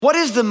What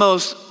is the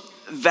most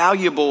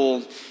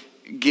valuable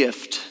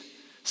gift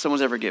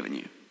someone's ever given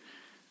you?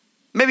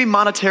 Maybe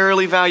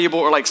monetarily valuable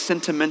or like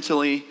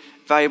sentimentally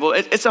valuable.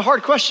 It's a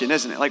hard question,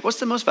 isn't it? Like,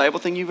 what's the most valuable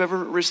thing you've ever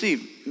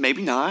received?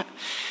 Maybe not.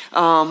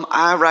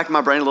 I racked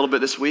my brain a little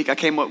bit this week. I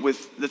came up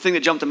with the thing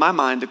that jumped in my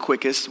mind the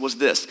quickest was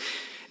this.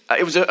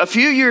 It was a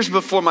few years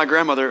before my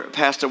grandmother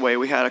passed away.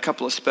 We had a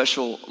couple of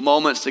special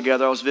moments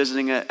together. I was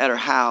visiting at her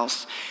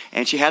house,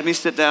 and she had me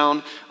sit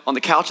down on the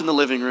couch in the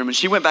living room, and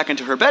she went back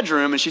into her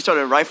bedroom, and she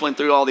started rifling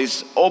through all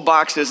these old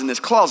boxes in this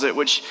closet,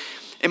 which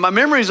in my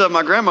memories of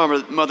my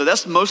grandmother,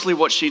 that's mostly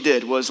what she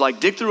did, was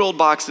like dig through old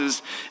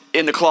boxes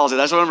in the closet.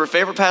 That's one of her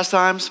favorite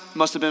pastimes.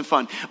 Must have been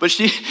fun. But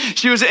she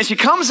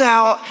comes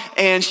out,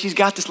 and she's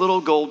got this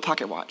little gold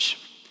pocket watch,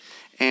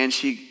 and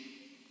she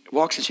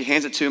walks and she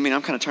hands it to me, and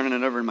I'm kind of turning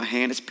it over in my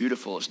hand. It's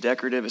beautiful. It's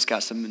decorative. It's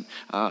got some,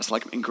 it's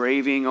like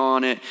engraving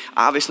on it.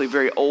 Obviously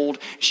very old.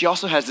 She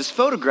also has this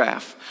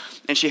photograph,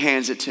 and she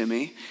hands it to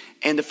me.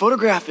 And the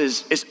photograph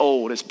is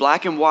old. It's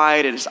black and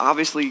white, and it's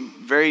obviously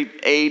very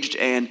aged.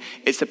 And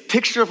it's a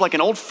picture of like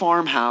an old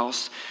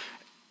farmhouse,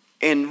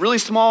 and really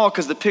small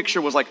because the picture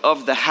was like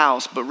of the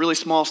house, but really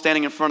small.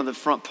 Standing in front of the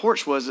front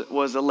porch was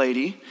a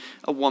lady,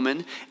 a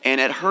woman,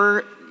 and at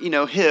her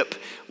hip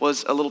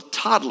was a little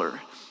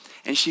toddler.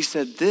 And she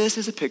said, "This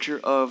is a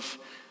picture of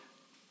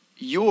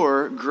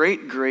your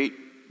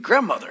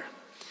great-great-grandmother.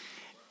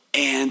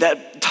 And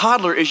that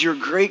toddler is your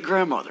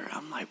great-grandmother."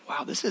 I'm like,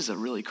 wow, this is a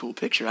really cool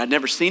picture. I'd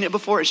never seen it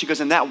before. And she goes,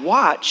 "And that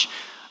watch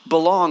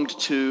belonged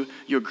to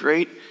your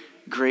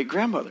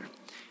great-great-grandmother.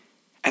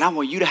 And I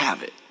want you to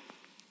have it."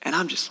 And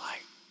I'm just like,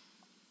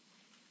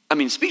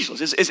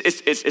 speechless.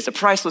 It's a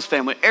priceless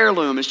family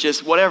heirloom. It's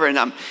just whatever.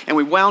 And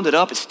we wound it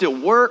up. It still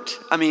worked.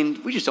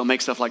 We just don't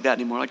make stuff like that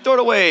anymore. Like, throw it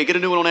away, get a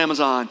new one on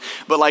Amazon.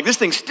 But like, this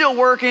thing's still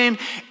working.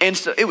 And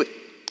so it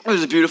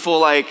was a beautiful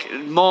like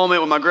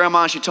moment with my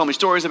grandma. She told me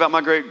stories about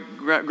my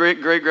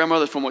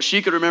great-grandmother from what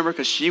she could remember,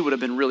 because she would have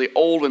been really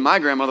old when my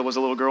grandmother was a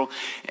little girl.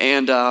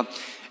 And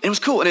it was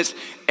cool. And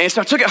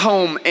so I took it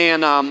home,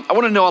 and I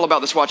wanted to know all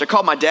about this watch. I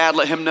called my dad,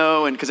 let him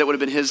know, and because it would have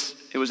been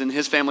it was in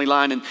his family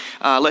line, and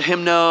let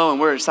him know, and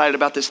we're excited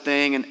about this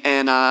thing,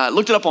 and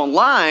looked it up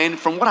online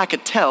from what I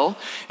could tell,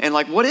 and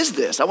like, what is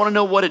this? I want to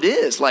know what it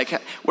is.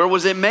 Like, where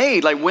was it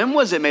made? Like, when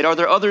was it made? Are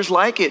there others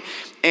like it?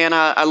 And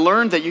I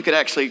learned that you could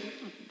actually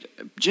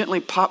gently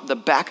pop the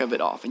back of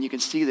it off, and you can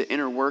see the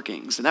inner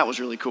workings, and that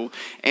was really cool.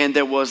 And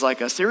there was like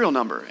a serial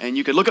number, and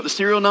you could look up the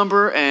serial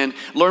number and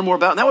learn more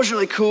about it. And that was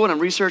really cool. And I'm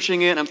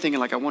researching it, and I'm thinking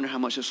like, I wonder how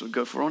much this would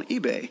go for on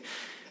eBay.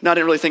 No, I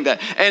didn't really think that.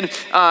 And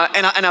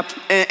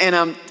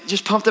I'm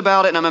just pumped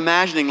about it, and I'm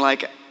imagining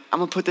like, I'm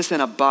gonna put this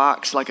in a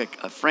box, like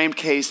a framed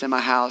case in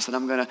my house, and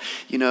I'm gonna,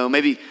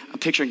 maybe I'm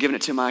picturing giving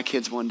it to my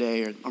kids one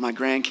day, or my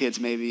grandkids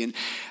maybe.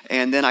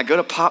 And then I go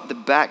to pop the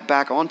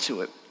back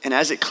onto it, and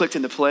as it clicked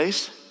into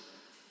place,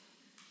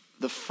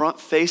 the front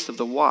face of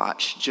the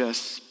watch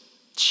just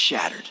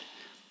shattered,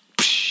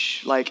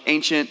 like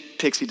ancient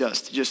pixie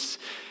dust.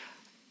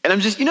 And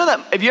I'm just, that,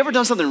 have you ever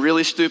done something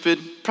really stupid?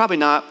 Probably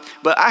not,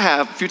 but I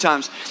have a few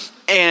times.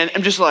 And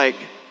I'm just like,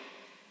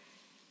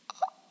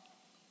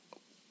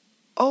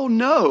 oh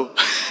no,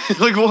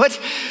 like what?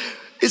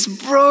 It's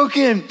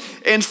broken.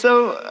 And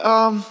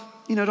so,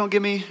 don't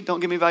give me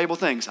valuable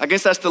things. I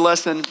guess that's the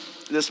lesson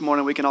this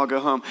morning. We can all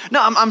go home.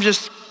 No, I'm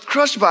just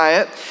crushed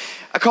by it.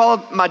 I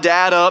called my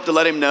dad up to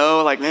let him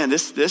know, like, man,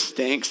 this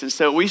stinks. And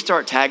so we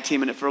start tag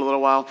teaming it for a little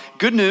while.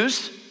 Good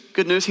news,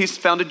 he's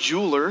found a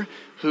jeweler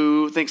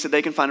who thinks that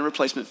they can find a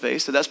replacement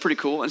face. So that's pretty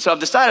cool. And so I've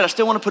decided I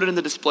still want to put it in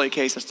the display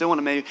case. I still want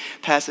to maybe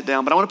pass it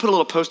down, but I want to put a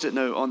little Post-it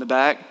note on the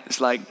back.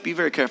 It's like, be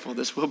very careful,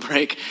 this will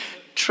break.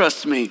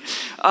 Trust me.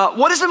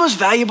 What is the most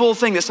valuable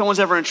thing that someone's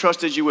ever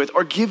entrusted you with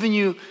or given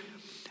you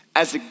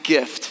as a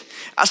gift?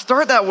 I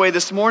start that way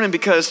this morning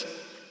because,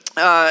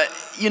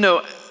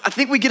 I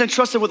think we get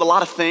entrusted with a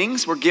lot of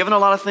things. We're given a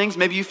lot of things.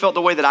 Maybe you felt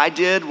the way that I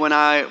did when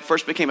I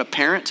first became a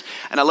parent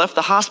and I left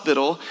the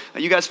hospital.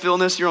 You guys feeling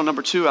this? You're on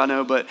number 2, I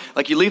know, but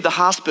like you leave the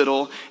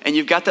hospital and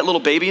you've got that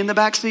little baby in the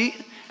back seat.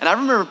 And I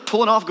remember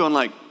pulling off going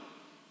like,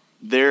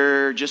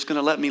 they're just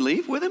gonna let me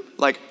leave with him?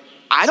 Like,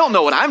 I don't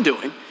know what I'm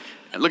doing.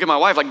 And look at my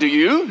wife like, do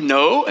you?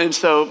 No.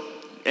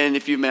 And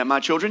if you've met my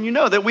children, you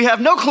know that we have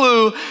no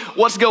clue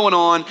what's going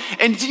on.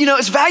 And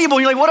it's valuable.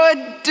 You're like, what do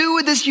I do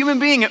with this human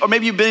being? Or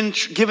maybe you've been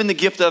given the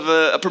gift of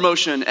a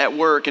promotion at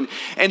work. And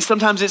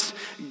sometimes it's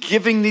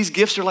giving these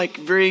gifts are like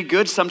very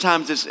good.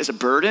 Sometimes it's a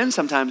burden.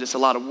 Sometimes it's a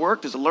lot of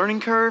work. There's a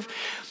learning curve.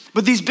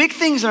 But these big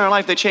things in our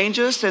life, they change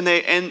us and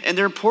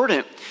they're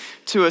important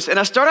to us. And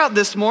I start out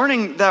this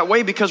morning that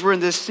way because we're in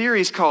this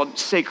series called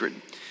Sacred,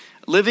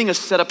 Living a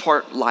Set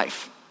Apart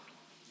Life.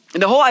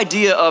 And the whole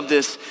idea of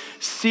this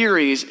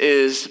series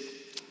is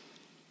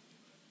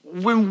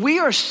when we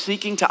are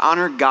seeking to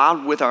honor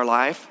God with our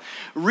life,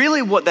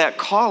 really what that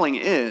calling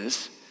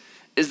is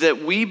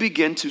that we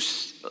begin to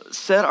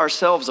set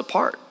ourselves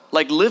apart,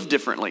 like live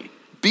differently,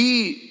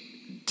 be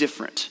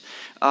different,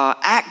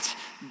 act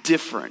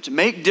different,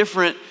 make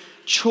different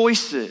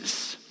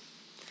choices.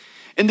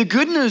 And the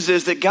good news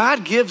is that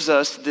God gives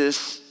us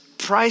this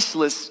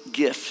priceless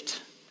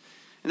gift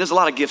And there's a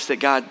lot of gifts that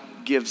God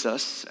gives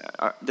us,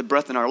 the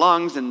breath in our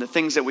lungs and the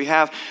things that we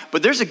have.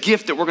 But there's a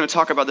gift that we're going to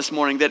talk about this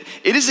morning that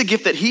it is a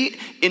gift that he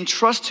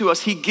entrusts to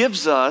us. He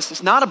gives us.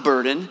 It's not a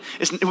burden.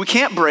 We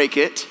can't break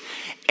it.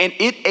 And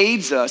it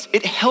aids us.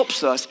 It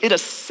helps us. It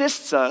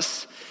assists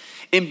us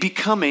in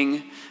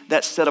becoming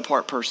that set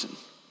apart person,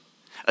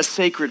 a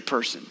sacred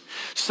person,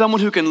 someone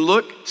who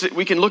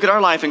we can look at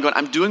our life and go,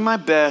 I'm doing my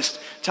best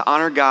to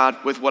honor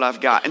God with what I've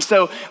got. And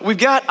so we've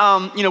got,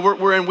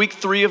 we're in week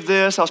 3 of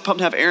this. I was pumped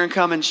to have Aaron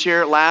come and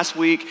share it last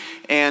week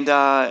and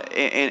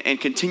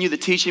continue the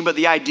teaching. But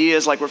the idea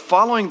is like we're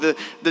following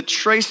the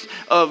trace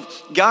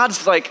of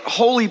God's like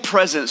holy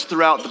presence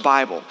throughout the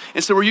Bible.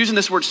 And so we're using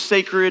this word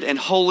sacred and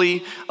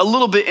holy a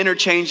little bit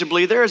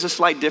interchangeably. There is a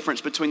slight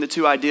difference between the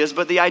two ideas,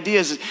 but the idea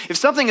is if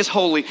something is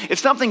holy, if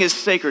something is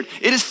sacred,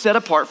 it is set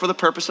apart for the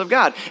purpose of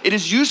God. It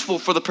is useful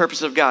for the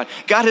purpose of God.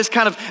 God has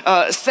kind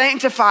of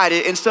sanctified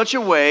it in such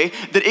a way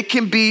that it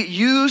can be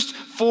used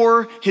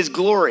for his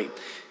glory.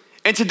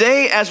 And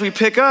today, as we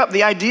pick up,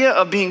 the idea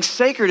of being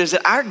sacred is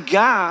that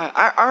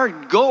our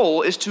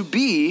goal is to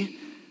be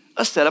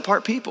a set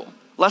apart people.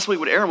 Last week,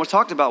 what Aaron was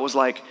talked about was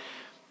like,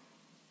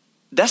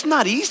 that's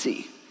not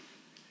easy.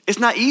 It's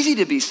not easy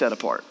to be set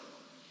apart.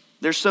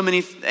 There's so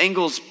many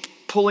angles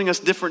pulling us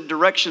different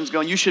directions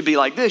going, you should be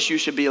like this, you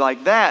should be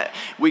like that.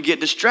 We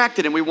get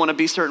distracted and we want to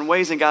be certain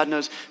ways, and God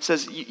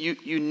says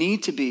you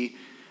need to be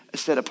a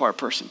set apart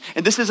person.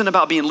 And this isn't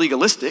about being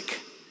legalistic.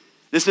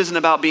 This isn't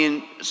about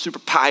being super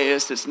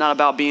pious. It's not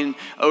about being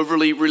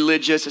overly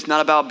religious. It's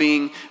not about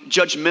being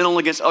judgmental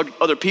against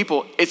other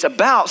people. It's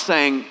about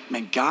saying,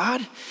 man,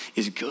 God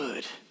is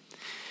good.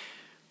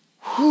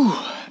 Whew,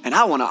 and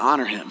I want to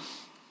honor him.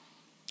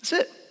 That's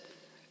it.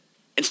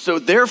 And so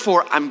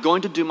therefore, I'm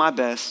going to do my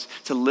best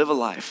to live a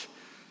life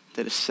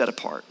that is set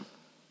apart.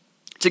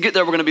 To get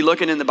there, we're going to be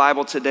looking in the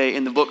Bible today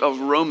in the book of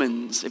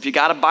Romans. If you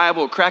got a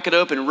Bible, crack it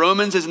open.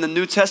 Romans is in the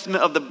New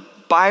Testament of the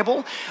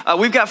Bible.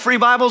 We've got free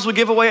Bibles we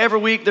give away every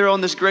week. They're on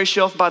this gray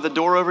shelf by the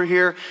door over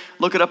here.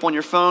 Look it up on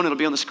your phone. It'll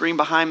be on the screen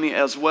behind me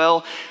as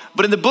well.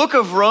 But in the book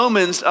of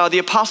Romans, the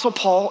Apostle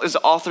Paul is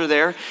the author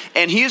there,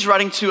 and he is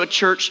writing to a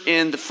church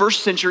in the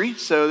 1st century.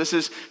 So this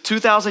is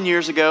 2,000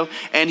 years ago,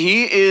 and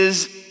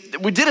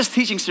we did a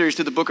teaching series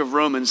through the book of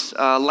Romans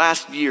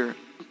last year.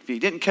 If you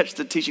didn't catch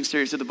the teaching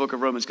series through the book of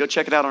Romans, go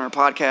check it out on our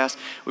podcast.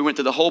 We went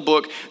through the whole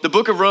book. The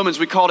book of Romans,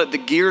 we called it the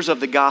gears of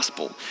the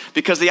gospel,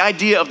 because the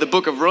idea of the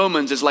book of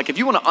Romans is like, if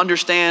you want to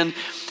understand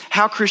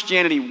how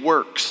Christianity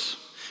works,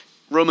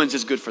 Romans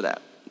is good for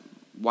that.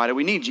 Why do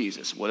we need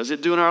Jesus? What does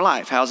it do in our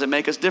life? How does it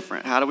make us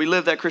different? How do we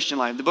live that Christian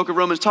life? The book of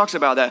Romans talks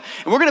about that.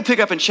 And we're going to pick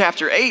up in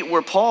chapter 8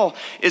 where Paul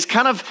is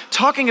kind of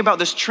talking about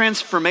this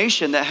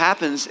transformation that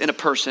happens in a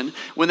person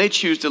when they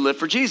choose to live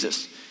for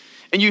Jesus.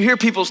 And you hear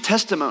people's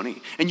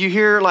testimony, and you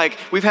hear like,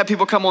 we've had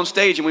people come on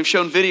stage and we've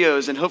shown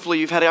videos, and hopefully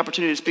you've had the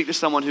opportunity to speak to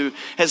someone who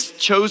has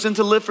chosen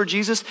to live for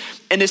Jesus.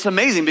 And it's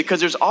amazing because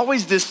there's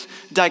always this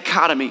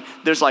dichotomy.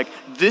 There's like,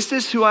 this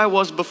is who I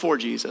was before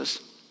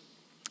Jesus.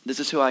 This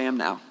is who I am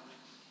now.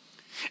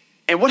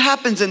 And what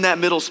happens in that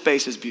middle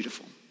space is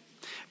beautiful.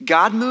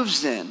 God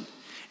moves in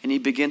and he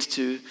begins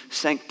to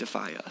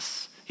sanctify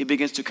us. He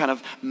begins to kind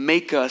of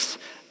make us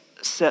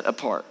set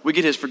apart. We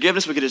get his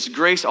forgiveness, we get his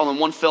grace all in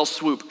one fell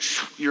swoop.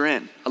 You're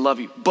in. I love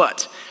you.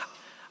 But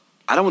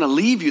I don't want to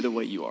leave you the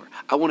way you are.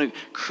 I want to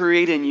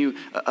create in you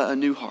a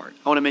new heart.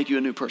 I want to make you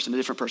a new person, a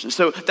different person.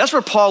 So that's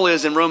where Paul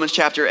is in Romans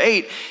chapter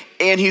 8.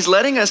 And he's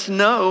letting us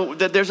know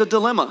that there's a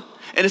dilemma.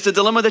 And it's a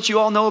dilemma that you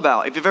all know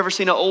about. If you've ever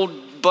seen an old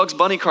Bugs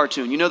Bunny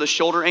cartoon, you know the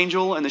shoulder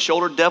angel and the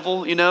shoulder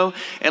devil, you know?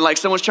 And like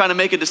someone's trying to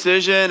make a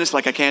decision, it's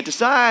like, I can't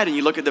decide. And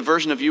you look at the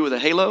version of you with a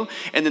halo,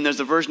 and then there's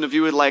the version of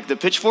you with like the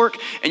pitchfork,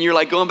 and you're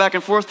like going back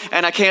and forth,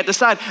 and I can't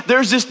decide.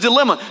 There's this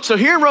dilemma. So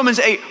here in Romans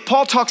 8,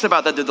 Paul talks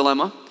about that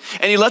dilemma,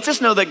 and he lets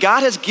us know that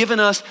God has given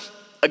us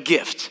a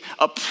gift,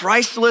 a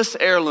priceless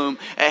heirloom,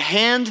 a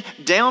hand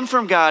down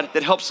from God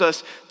that helps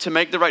us to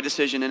make the right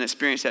decision and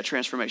experience that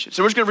transformation.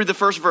 So we're just gonna read the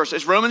first verse.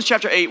 It's Romans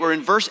chapter 8, we're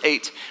in verse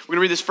 8. We're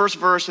gonna read this first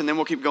verse and then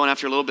we'll keep going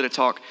after a little bit of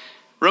talk.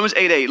 Romans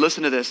 8:8,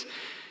 listen to this.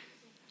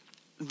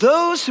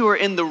 Those who are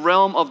in the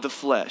realm of the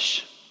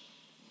flesh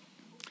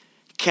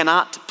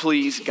cannot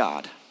please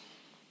God,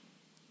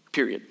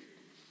 period.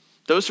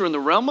 Those who are in the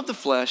realm of the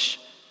flesh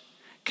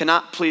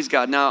cannot please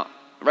God. Now,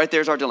 right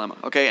there's our dilemma,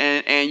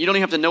 okay? And you don't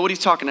even have to know what he's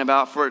talking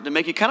about for it to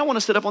make you kind of want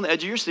to sit up on the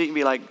edge of your seat and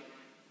be like,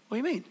 what do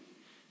you mean?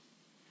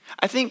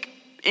 I think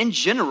in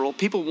general,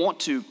 people want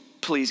to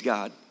please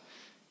God.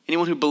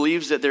 Anyone who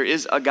believes that there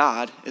is a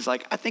God is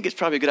like, I think it's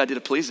probably a good idea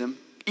to please him,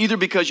 either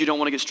because you don't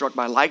want to get struck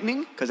by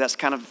lightning, because that's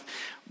kind of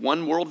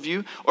one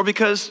worldview, or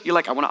because you're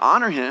like, I want to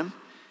honor him.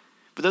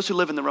 But those who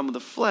live in the realm of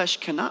the flesh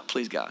cannot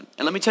please God.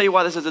 And let me tell you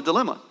why this is a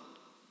dilemma.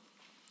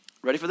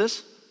 Ready for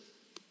this?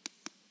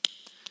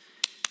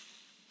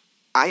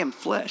 I am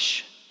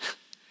flesh.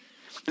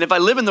 And if I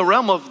live in the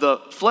realm of the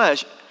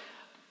flesh,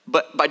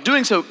 but by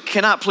doing so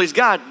cannot please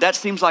God, that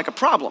seems like a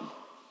problem.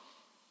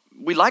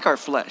 We like our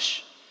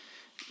flesh.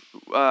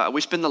 We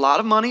spend a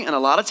lot of money and a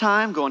lot of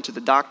time going to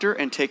the doctor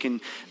and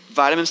taking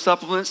vitamin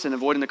supplements and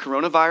avoiding the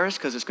coronavirus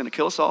because it's going to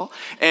kill us all.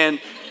 And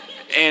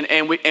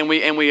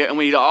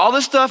we eat all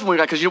this stuff. And we're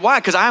like, because you know why?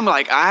 Because I'm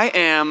like,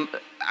 I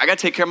got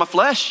to take care of my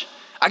flesh.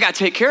 I got to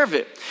take care of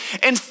it.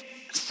 And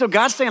so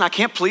God's saying I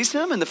can't please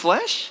him in the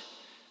flesh?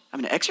 I'm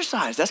going to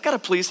exercise. That's got to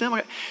please him.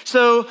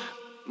 So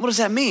what does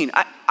that mean?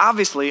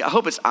 Obviously, I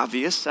hope it's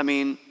obvious. I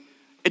mean,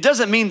 it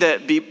doesn't mean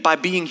that by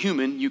being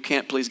human, you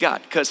can't please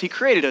God, because he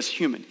created us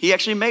human. He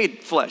actually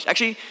made flesh.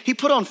 Actually, he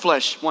put on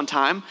flesh one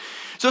time.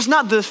 So it's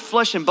not the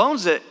flesh and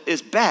bones that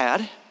is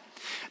bad.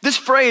 This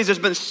phrase, there's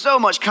been so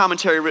much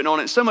commentary written on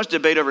it, so much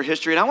debate over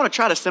history, and I want to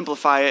try to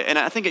simplify it, and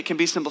I think it can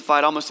be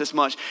simplified almost this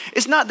much.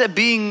 It's not that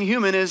being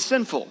human is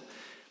sinful.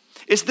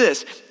 It's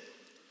this: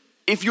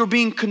 if you're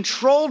being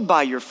controlled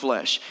by your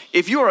flesh,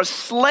 if you're a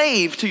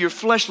slave to your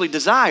fleshly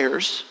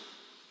desires,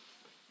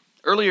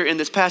 earlier in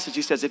this passage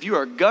he says, if you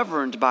are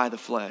governed by the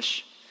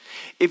flesh,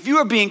 if you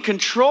are being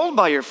controlled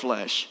by your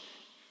flesh,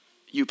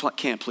 you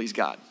can't please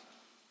God.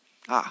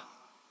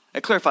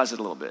 It clarifies it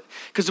a little bit.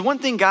 Because the one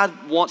thing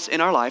God wants in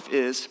our life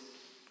is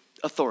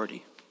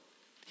authority.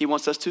 He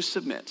wants us to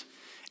submit.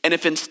 And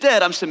if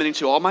instead I'm submitting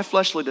to all my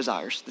fleshly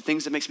desires, the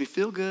things that makes me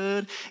feel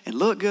good and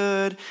look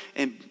good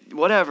and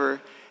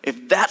whatever,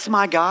 if that's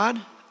my God,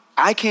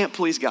 I can't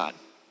please God.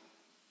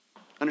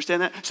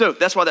 Understand that? So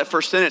that's why that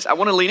first sentence, I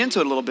want to lean into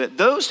it a little bit.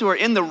 Those who are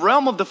in the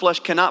realm of the flesh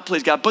cannot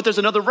please God, but there's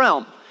another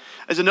realm.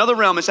 There's another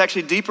realm. It's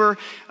actually deeper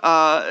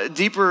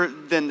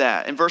than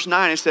that. In verse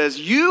 9, it says,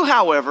 you,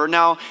 however,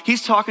 now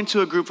he's talking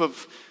to a group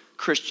of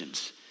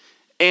Christians.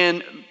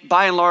 And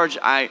by and large,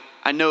 I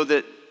know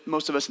that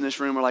most of us in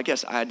this room are like,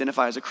 yes, I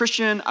identify as a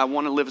Christian. I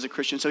want to live as a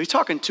Christian. So he's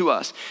talking to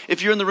us.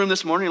 If you're in the room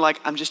this morning, you're like,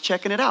 I'm just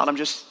checking it out. I'm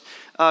just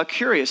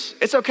curious.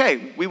 It's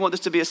okay. We want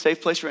this to be a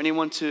safe place for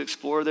anyone to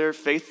explore their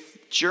faith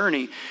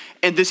journey.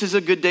 And this is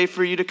a good day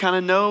for you to kind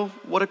of know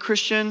what a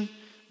Christian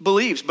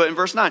believes. But in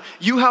verse 9,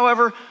 you,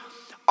 however,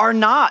 are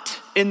not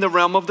in the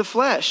realm of the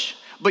flesh,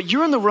 but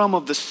you're in the realm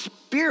of the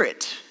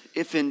Spirit,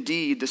 if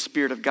indeed the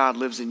Spirit of God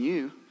lives in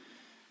you.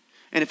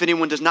 And if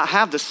anyone does not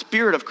have the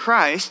Spirit of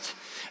Christ,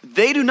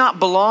 they do not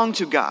belong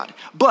to God.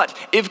 But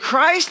if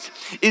Christ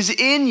is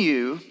in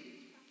you,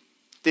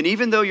 then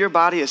even though your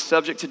body is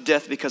subject to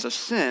death because of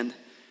sin,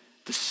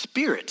 the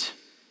Spirit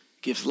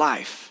gives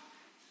life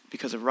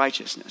because of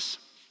righteousness.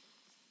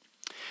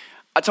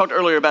 I talked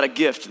earlier about a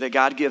gift that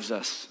God gives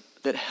us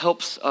that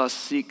helps us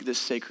seek this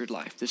sacred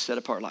life, this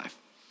set-apart life.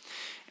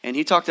 And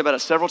he talked about it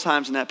several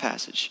times in that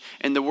passage.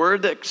 And the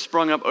word that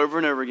sprung up over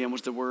and over again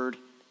was the word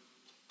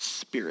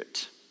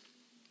Spirit.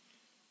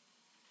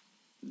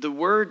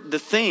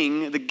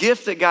 The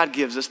gift that God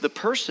gives us, the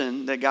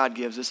person that God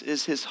gives us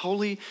is his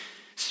Holy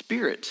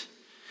Spirit.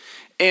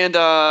 And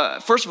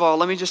first of all,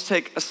 let me just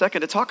take a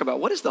second to talk about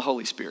what is the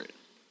Holy Spirit.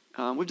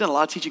 We've done a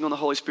lot of teaching on the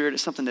Holy Spirit.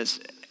 It's something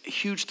that's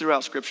huge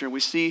throughout Scripture.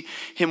 We see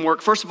him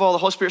work. First of all, the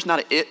Holy Spirit's not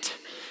an it.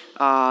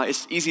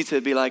 It's easy to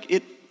be like,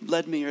 it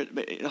led me.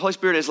 The Holy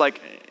Spirit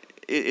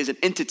is an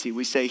entity.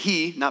 We say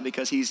he, not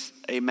because he's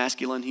a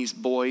masculine, he's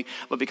boy,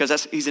 but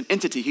because he's an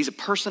entity. He's a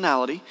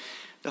personality,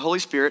 the Holy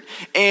Spirit.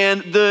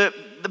 And the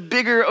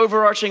bigger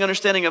overarching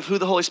understanding of who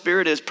the Holy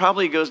Spirit is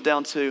probably goes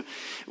down to,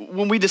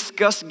 when we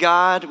discuss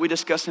God, we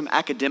discuss him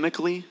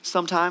academically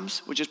sometimes,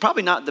 which is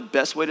probably not the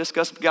best way to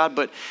discuss God,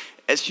 but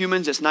as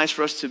humans, it's nice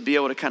for us to be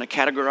able to kind of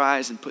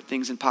categorize and put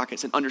things in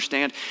pockets and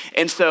understand.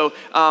 And so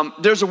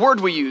there's a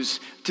word we use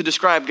to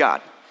describe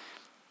God.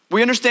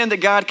 We understand that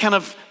God kind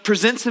of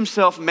presents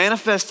himself,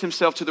 manifests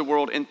himself to the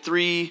world in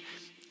three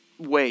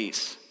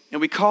ways.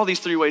 And we call these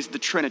three ways the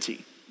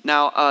Trinity.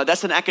 Now,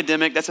 that's an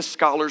academic, that's a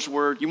scholar's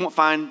word. You won't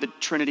find the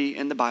Trinity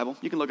in the Bible.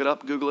 You can look it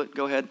up, Google it,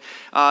 go ahead.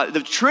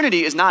 The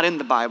Trinity is not in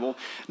the Bible.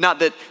 Not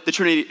that the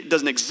Trinity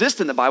doesn't exist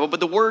in the Bible, but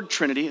the word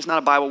Trinity is not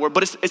a Bible word,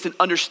 but it's an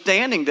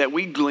understanding that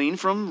we glean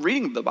from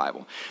reading the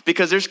Bible.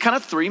 Because there's kind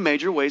of three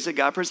major ways that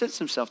God presents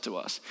himself to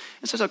us.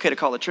 And so it's okay to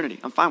call it Trinity.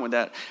 I'm fine with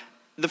that.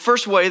 The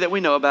first way that we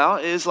know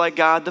about is like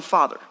God the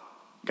Father.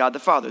 God the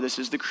Father. This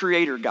is the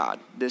creator God.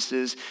 This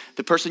is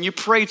the person you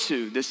pray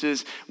to. This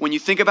is, when you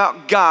think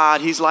about God,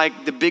 he's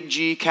like the big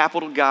G,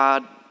 capital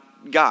God,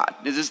 God.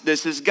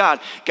 This is God,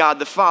 God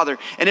the Father.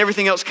 And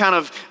everything else kind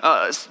of,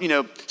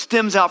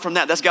 stems out from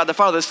that. That's God the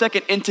Father. The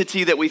second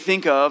entity that we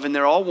think of, and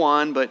they're all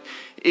one, but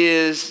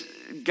is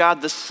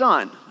God the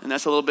Son. And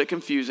that's a little bit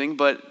confusing,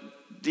 but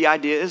the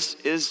idea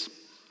is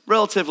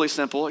relatively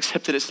simple,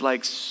 except that it's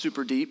like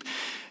super deep,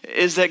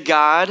 is that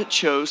God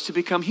chose to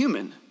become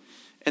human.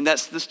 And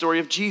that's the story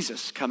of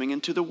Jesus coming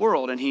into the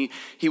world. And he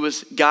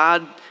was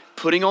God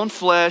putting on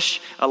flesh,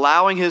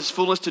 allowing his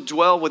fullness to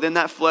dwell within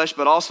that flesh,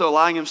 but also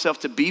allowing himself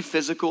to be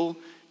physical,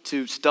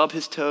 to stub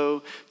his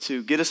toe,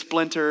 to get a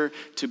splinter,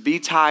 to be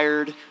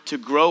tired, to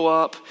grow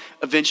up,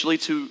 eventually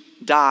to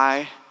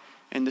die.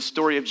 And the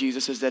story of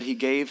Jesus is that he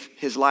gave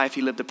his life.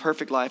 He lived a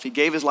perfect life. He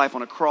gave his life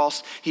on a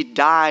cross. He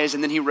dies,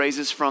 and then he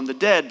raises from the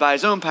dead by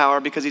his own power,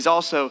 because he's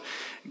also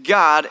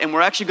God. And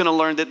we're actually going to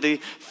learn that the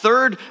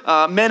third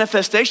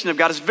manifestation of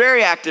God is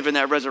very active in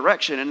that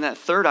resurrection. And that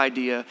third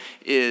idea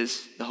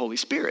is the Holy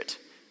Spirit.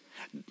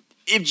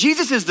 If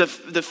Jesus is the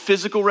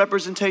physical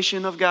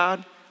representation of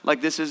God,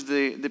 Like this is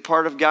the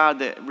part of God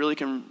that really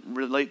can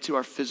relate to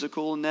our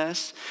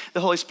physicalness.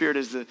 The Holy Spirit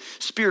is the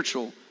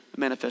spiritual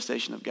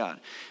manifestation of God.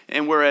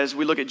 And whereas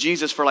we look at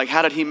Jesus for like,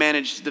 how did he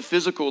manage the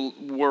physical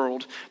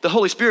world? The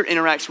Holy Spirit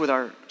interacts with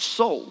our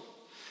soul.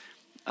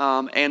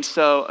 And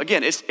so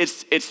again,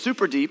 it's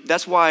super deep.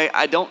 That's why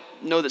I don't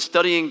know that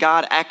studying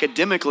God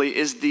academically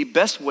is the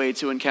best way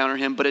to encounter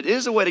him, but it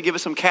is a way to give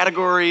us some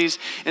categories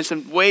and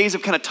some ways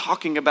of kind of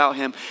talking about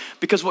him,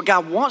 because what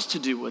God wants to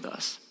do with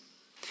us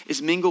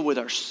is mingle with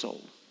our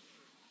soul.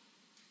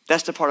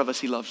 That's the part of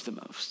us he loves the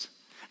most.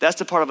 That's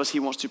the part of us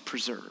he wants to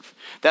preserve.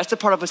 That's the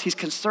part of us he's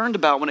concerned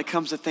about when it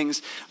comes to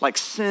things like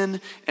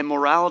sin and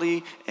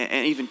morality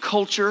and even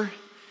culture,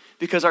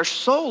 because our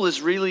soul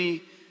is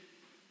really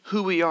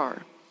who we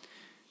are.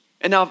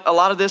 And now if a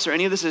lot of this or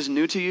any of this is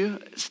new to you,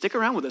 stick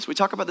around with us. We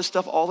talk about this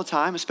stuff all the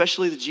time,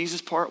 especially the Jesus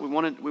part. We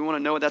want to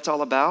know what that's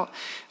all about.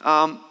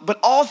 But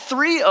all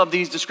three of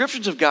these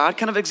descriptions of God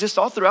kind of exist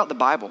all throughout the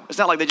Bible. It's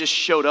not like they just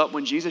showed up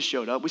when Jesus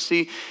showed up. We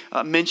see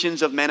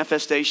mentions of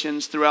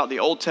manifestations throughout the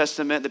Old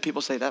Testament that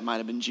people say that might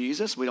have been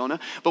Jesus. We don't know.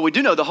 But we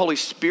do know the Holy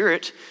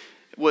Spirit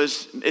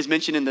is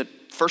mentioned in the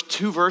first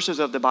two verses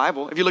of the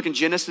Bible. If you look in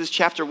Genesis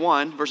chapter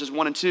 1, verses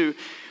 1 and 2,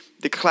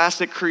 the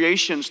classic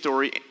creation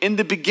story. In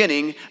the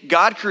beginning,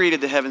 God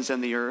created the heavens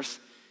and the earth.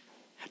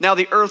 Now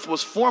the earth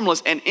was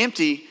formless and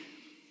empty,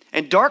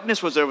 and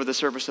darkness was over the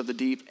surface of the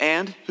deep.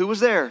 And who was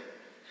there?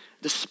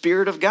 The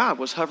Spirit of God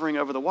was hovering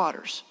over the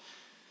waters.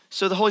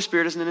 So the Holy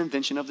Spirit isn't an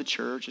invention of the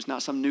church. It's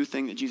not some new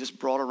thing that Jesus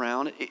brought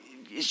around.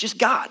 It's just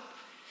God.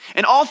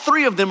 And all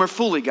three of them are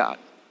fully God.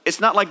 It's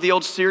not like the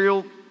old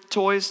cereal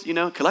toys,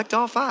 collect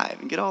all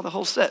 5 and get all the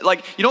whole set.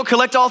 Like you don't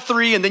collect all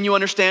 3 and then you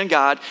understand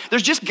God.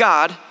 There's just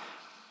God.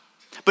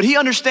 But he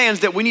understands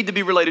that we need to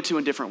be related to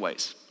in different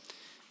ways.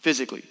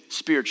 Physically,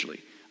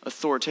 spiritually,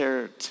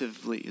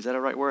 authoritatively. Is that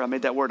a right word? I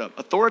made that word up.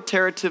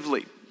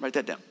 Authoritatively. Write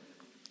that down.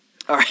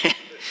 All right.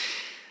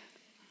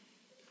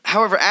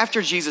 However,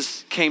 after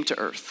Jesus came to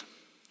earth,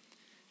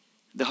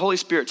 the Holy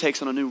Spirit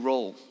takes on a new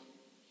role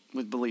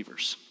with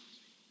believers.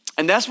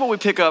 And that's what we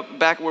pick up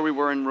back where we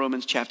were in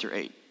Romans chapter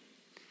 8.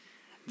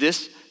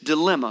 This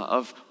dilemma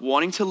of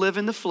wanting to live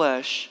in the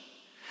flesh,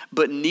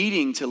 but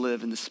needing to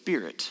live in the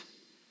Spirit.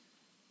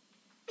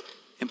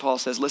 And Paul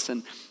says,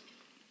 listen,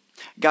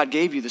 God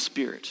gave you the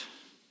Spirit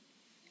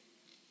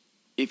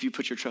if you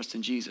put your trust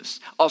in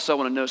Jesus. Also, I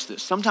want to notice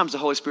this. Sometimes the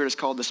Holy Spirit is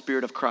called the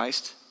Spirit of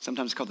Christ.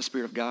 Sometimes it's called the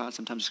Spirit of God.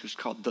 Sometimes it's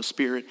called the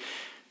Spirit.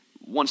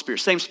 One Spirit,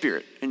 same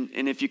Spirit.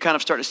 And if you kind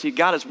of start to see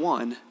God as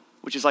one,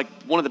 which is like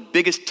one of the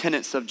biggest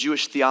tenets of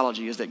Jewish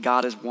theology is that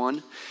God is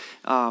one.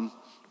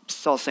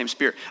 It's all the same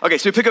Spirit. Okay,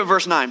 so we pick up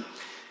verse 9.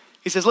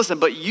 He says, listen,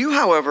 but you,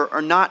 however,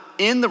 are not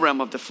in the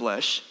realm of the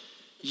flesh.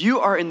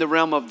 You are in the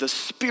realm of the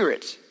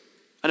Spirit.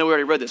 I know we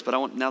already read this,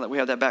 but now that we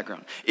have that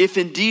background. If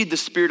indeed the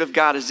Spirit of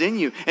God is in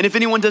you, and if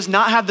anyone does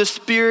not have the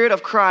Spirit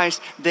of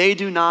Christ, they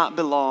do not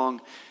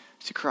belong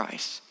to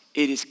Christ.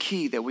 It is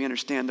key that we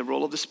understand the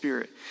role of the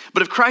Spirit.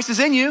 But if Christ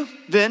is in you,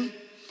 then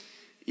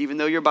even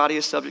though your body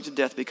is subject to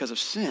death because of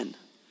sin,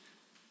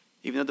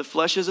 even though the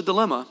flesh is a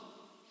dilemma,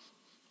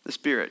 the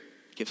Spirit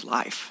gives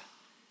life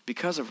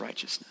because of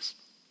righteousness.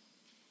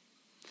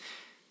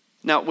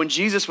 Now, when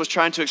Jesus was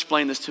trying to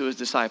explain this to his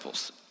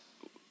disciples,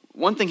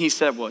 one thing he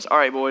said was, all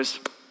right, boys,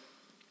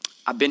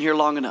 I've been here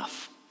long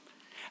enough.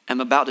 I'm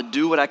about to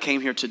do what I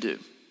came here to do.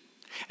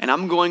 And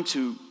I'm going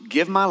to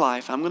give my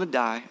life, I'm going to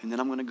die, and then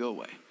I'm going to go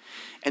away.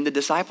 And the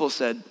disciples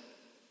said,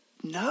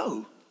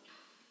 no,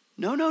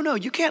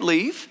 you can't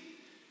leave.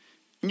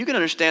 And you can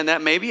understand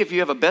that maybe if you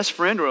have a best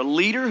friend or a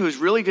leader who's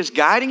really just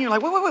guiding you,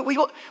 like,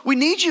 wait, we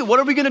need you. What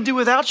are we going to do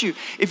without you?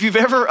 If you've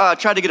ever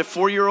tried to get a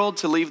 4-year-old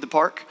to leave the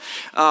park,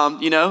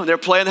 they're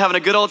playing, having a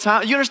good old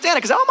time. You understand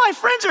it because all my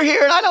friends are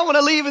here and I don't want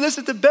to leave and this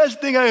is the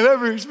best thing I've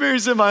ever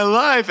experienced in my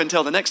life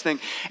until the next thing.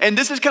 And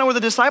this is kind of where the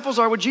disciples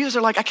are with Jesus.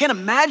 They're like, I can't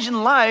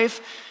imagine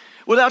life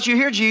without you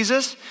here,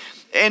 Jesus.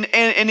 And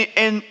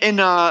in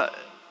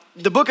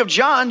the book of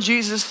John,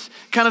 Jesus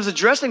kind of is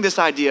addressing this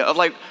idea of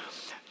like,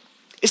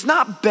 it's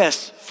not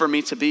best for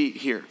me to be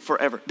here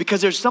forever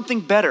because there's something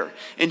better.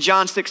 In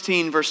John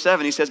 16, verse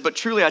 7, he says, but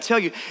truly I tell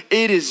you,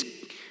 it is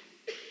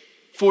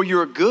for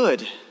your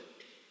good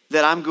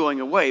that I'm going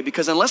away,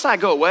 because unless I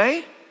go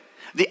away,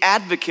 the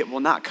advocate will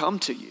not come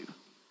to you.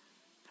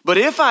 But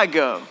if I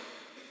go,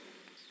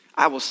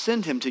 I will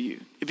send him to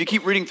you. If you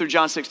keep reading through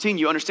John 16,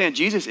 you understand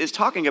Jesus is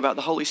talking about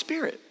the Holy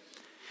Spirit.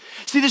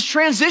 See, this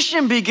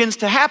transition begins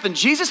to happen.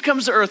 Jesus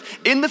comes to earth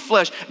in the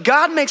flesh.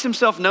 God makes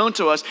himself known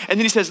to us. And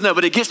then he says, no,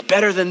 but it gets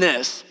better than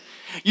this.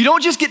 You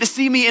don't just get to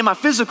see me in my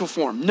physical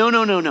form. No.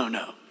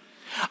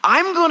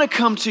 I'm going to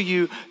come to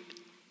you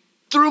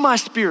through my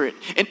Spirit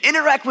and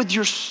interact with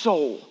your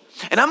soul.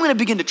 And I'm going to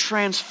begin to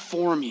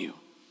transform you.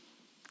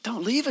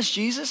 Don't leave us,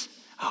 Jesus.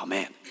 Oh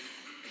man,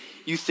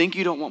 you think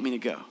you don't want me to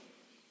go.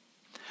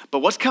 But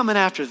what's coming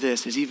after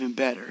this is even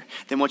better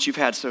than what you've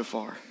had so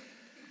far.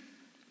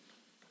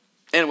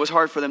 And it was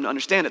hard for them to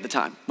understand at the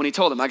time when he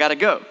told them, I got to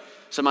go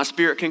so my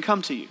Spirit can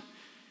come to you.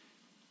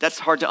 That's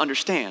hard to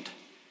understand.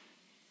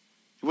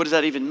 What does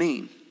that even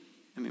mean?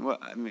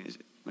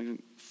 Am I going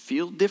to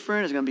feel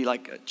different? Is it going to be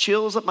like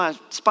chills up my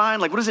spine?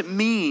 Like, what does it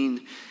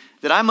mean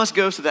that I must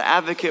go so the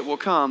advocate will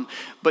come?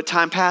 But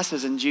time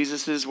passes and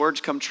Jesus'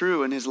 words come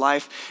true and his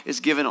life is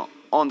given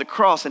on the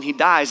cross and he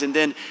dies. And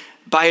then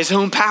by his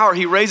own power,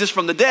 he raises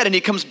from the dead and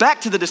he comes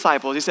back to the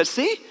disciples. He said,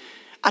 see,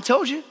 I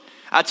told you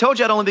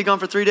I'd only be gone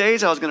for 3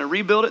 days. I was going to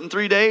rebuild it in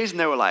 3 days. And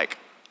they were like,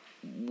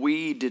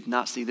 we did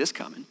not see this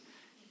coming.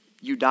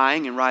 You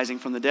dying and rising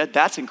from the dead,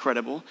 that's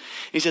incredible.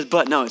 He says,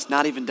 but no, it's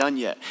not even done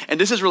yet. And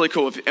this is really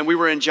cool. And we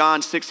were in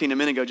John 16 a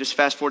minute ago, just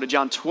fast forward to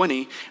John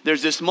 20.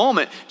 There's this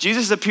moment,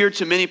 Jesus appeared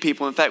to many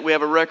people. In fact, we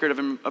have a record of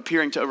him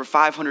appearing to over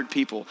 500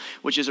 people,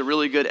 which is a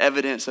really good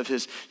evidence of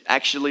his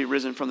actually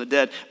risen from the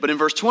dead. But in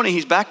verse 20,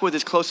 he's back with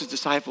his closest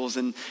disciples.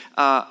 And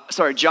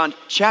John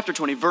chapter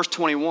 20, verse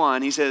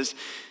 21, he says,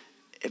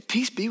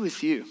 peace be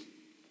with you.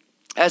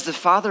 As the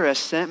Father has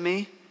sent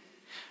me,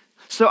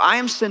 so I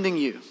am sending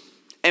you.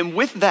 And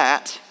with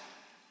that,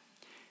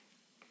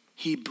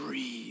 he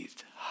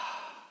breathed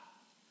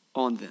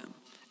on them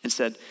and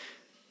said,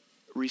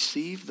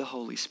 receive the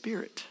Holy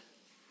Spirit.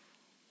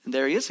 And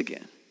there he is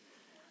again.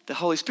 The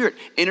Holy Spirit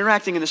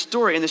interacting in the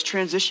story, and this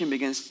transition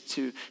begins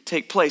to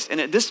take place. And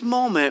at this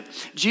moment,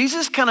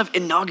 Jesus kind of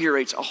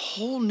inaugurates a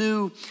whole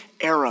new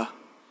era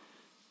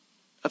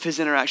of his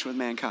interaction with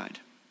mankind.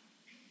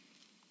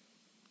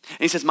 And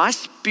he says, my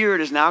spirit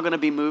is now going to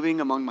be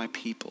moving among my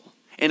people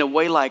in a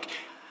way like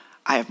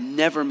I have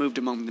never moved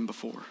among them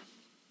before.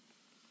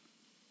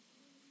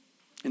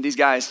 And these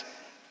guys,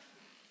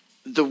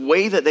 the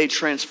way that they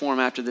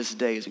transform after this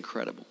day is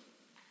incredible.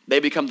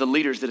 They become the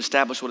leaders that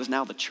establish what is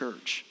now the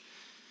church.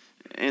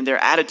 And their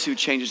attitude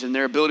changes, and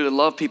their ability to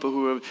love people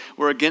who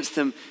were against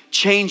them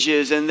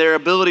changes, and their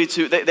ability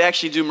to, they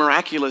actually do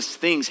miraculous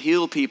things,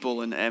 heal people,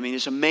 and I mean,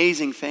 it's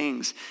amazing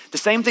things. The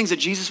same things that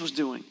Jesus was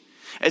doing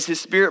as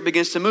his spirit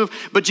begins to move.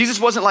 But Jesus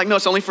wasn't like, no,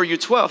 it's only for you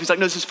 12. He's like,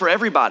 no, this is for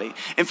everybody.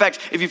 In fact,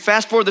 if you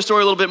fast forward the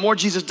story a little bit more,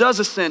 Jesus does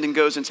ascend and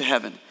goes into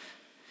heaven.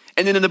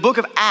 And then in the book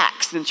of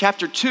Acts, in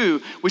chapter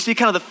 2, we see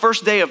kind of the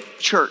first day of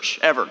church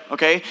ever,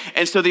 okay?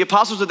 And so the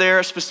apostles are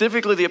there,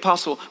 specifically the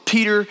apostle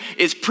Peter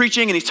is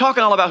preaching, and he's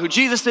talking all about who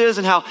Jesus is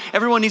and how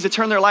everyone needs to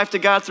turn their life to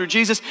God through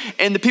Jesus.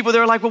 And the people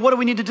there are like, well, what do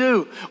we need to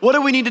do? What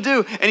do we need to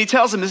do? And he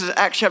tells them, this is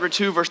Acts chapter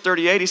 2, verse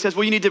 38. He says,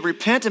 well, you need to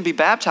repent and be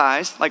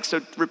baptized. Like,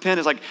 so repent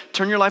is like,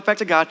 turn your life back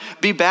to God.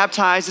 Be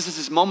baptized. This is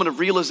this moment of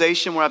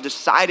realization where I've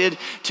decided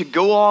to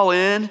go all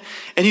in.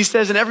 And he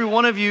says, and every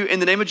one of you, in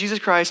the name of Jesus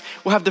Christ,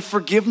 will have the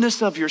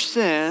forgiveness of your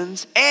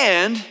sins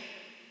and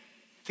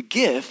the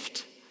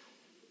gift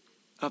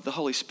of the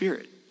Holy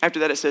Spirit. After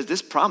that, it says,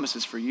 this promise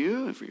is for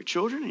you and for your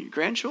children and your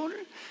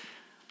grandchildren.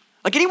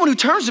 Like, anyone who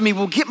turns to me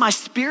will get my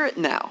spirit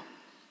now.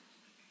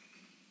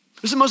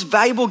 This is the most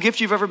valuable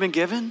gift you've ever been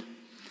given.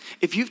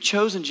 If you've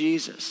chosen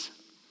Jesus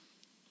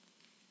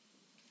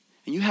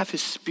and you have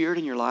his spirit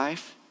in your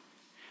life,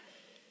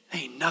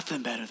 there ain't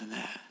nothing better than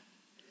that.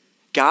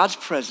 God's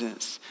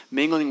presence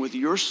mingling with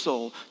your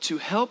soul to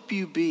help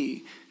you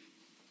be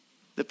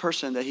the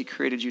person that he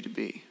created you to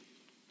be.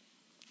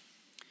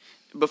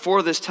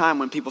 Before this time,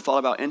 when people thought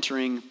about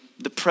entering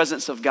the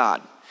presence of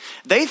God,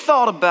 they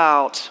thought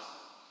about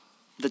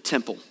the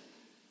temple.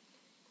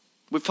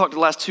 We've talked the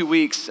last 2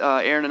 weeks,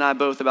 Aaron and I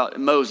both, about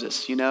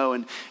Moses, you know,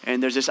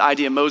 and there's this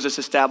idea Moses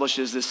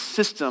establishes this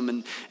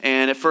system,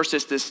 and at first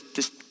it's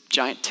this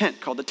giant tent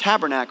called the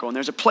tabernacle, and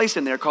there's a place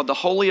in there called the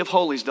Holy of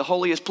Holies, the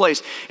holiest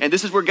place. And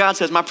this is where God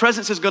says, my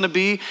presence is going to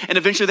be, and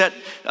eventually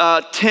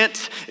that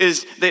tent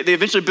is, they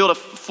eventually build a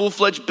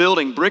full-fledged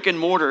building, brick and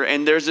mortar,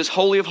 and there's this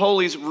Holy of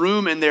Holies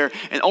room in there,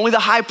 and only the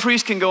high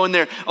priest can go in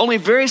there. Only a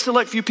very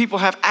select few people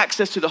have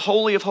access to the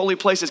Holy of Holy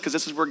places, because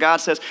this is where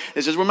God says,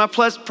 this is where my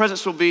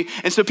presence will be.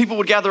 And so people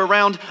would gather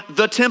around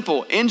the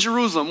temple in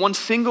Jerusalem, one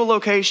single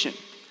location.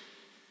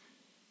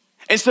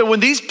 And so when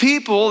these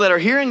people that are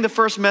hearing the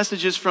first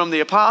messages from the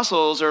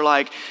apostles are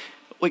like,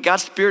 wait,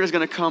 God's Spirit is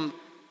going to come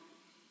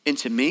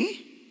into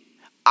me?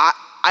 I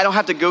don't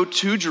have to go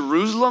to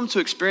Jerusalem to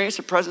experience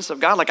the presence of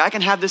God. Like, I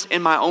can have this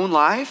in my own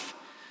life.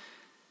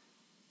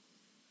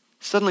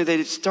 Suddenly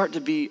they start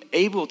to be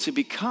able to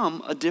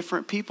become a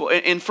different people.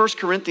 In 1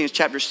 Corinthians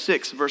chapter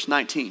 6, verse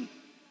 19,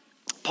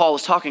 Paul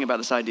is talking about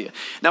this idea.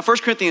 Now, 1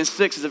 Corinthians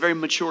 6 is a very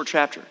mature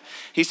chapter.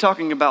 He's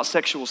talking about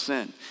sexual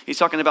sin. He's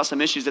talking about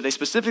some issues that they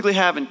specifically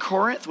have in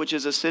Corinth, which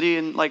is a city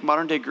in like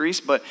modern day Greece,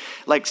 but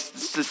like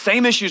it's the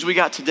same issues we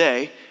got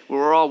today, where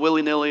we're all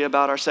willy-nilly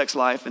about our sex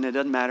life and it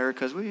doesn't matter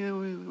because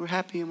we're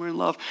happy and we're in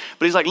love.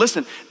 But he's like,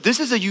 listen,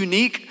 this is a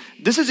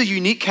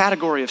unique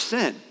category of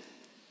sin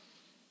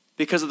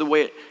because of the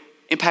way it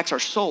impacts our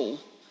soul.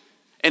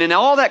 And in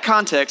all that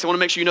context, I want to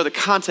make sure you know the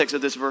context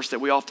of this verse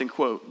that we often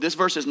quote. This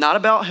verse is not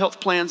about health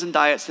plans and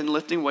diets and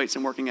lifting weights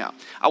and working out.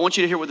 I want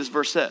you to hear what this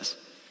verse says.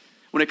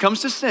 When it comes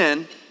to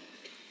sin,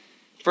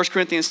 1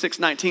 Corinthians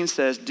 6:19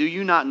 says, do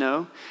you not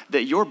know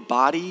that your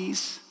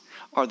bodies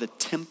are the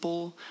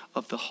temple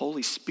of the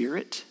Holy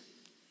Spirit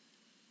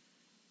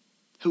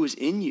who is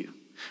in you,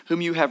 whom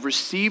you have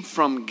received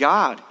from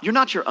God? You're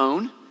not your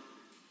own.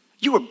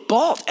 You were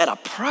bought at a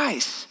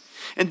price,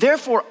 and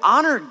therefore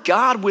honor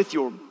God with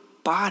your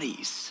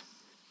bodies.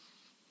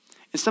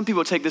 And some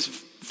people take this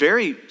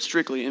very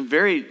strictly and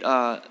very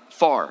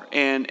far.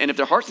 And if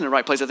their heart's in the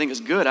right place, I think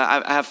it's good.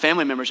 I have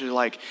family members who are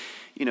like,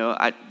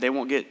 they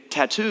won't get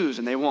tattoos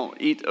and they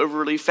won't eat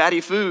overly fatty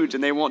foods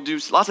and they won't do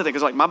lots of things.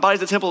 It's like, my body's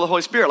the temple of the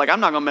Holy Spirit. Like,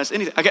 I'm not gonna mess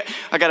anything.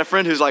 I got a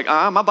friend who's like,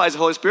 my body's the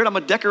Holy Spirit. I'm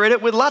gonna decorate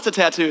it with lots of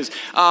tattoos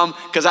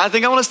because I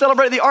think I wanna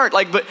celebrate the art.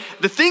 Like, but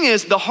the thing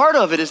is, the heart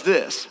of it is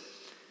this: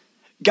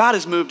 God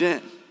has moved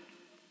in.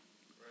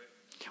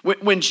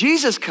 When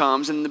Jesus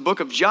comes in the book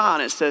of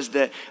John, it says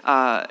that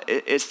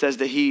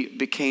he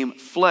became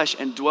flesh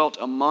and dwelt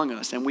among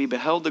us, and we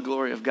beheld the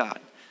glory of God.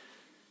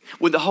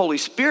 When the Holy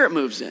Spirit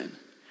moves in,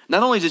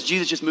 not only does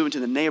Jesus just move into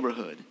the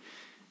neighborhood,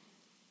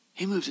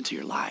 he moves into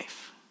your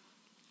life.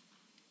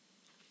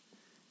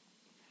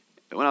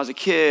 When I was a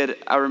kid,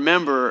 I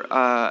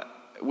remember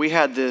we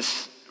had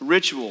this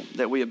ritual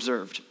that we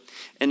observed,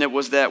 and it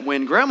was that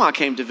when Grandma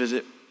came to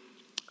visit,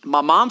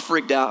 my mom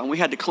freaked out and we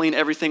had to clean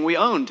everything we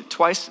owned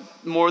twice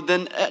more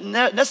than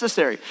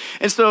necessary.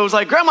 And so it was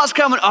like, Grandma's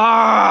coming,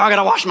 I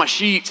gotta wash my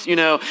sheets,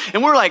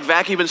 And we're like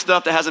vacuuming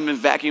stuff that hasn't been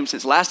vacuumed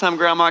since last time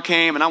Grandma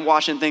came, and I'm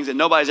washing things that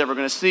nobody's ever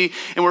gonna see,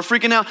 and we're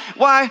freaking out.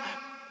 Why?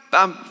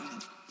 I'm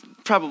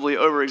probably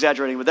over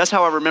exaggerating, but that's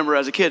how I remember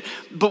as a kid.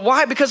 But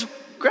why? Because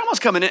Grandma's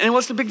coming in, and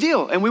what's the big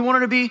deal? And we want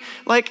her to be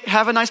like,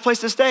 have a nice place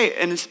to stay.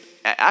 And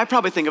I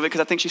probably think of it because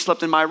I think she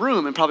slept in my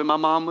room, and probably my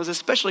mom was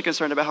especially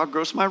concerned about how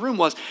gross my room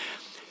was.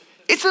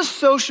 It's a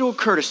social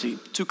courtesy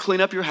to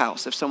clean up your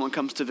house if someone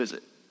comes to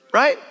visit,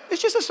 right?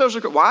 It's just a social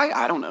courtesy. Why?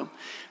 I don't know.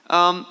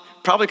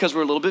 Probably because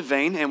we're a little bit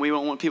vain and we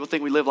don't want people to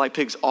think we live like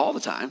pigs all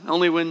the time,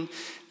 only when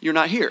you're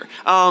not here.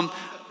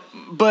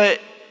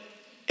 But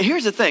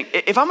here's the thing.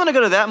 If I'm gonna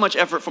go to that much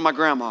effort for my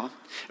grandma,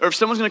 or if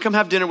someone's gonna come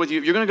have dinner with you,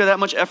 if you're gonna go that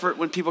much effort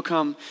when people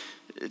come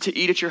to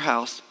eat at your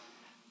house,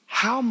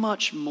 how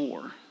much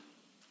more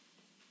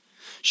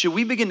should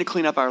we begin to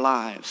clean up our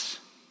lives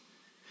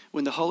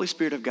when the Holy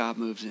Spirit of God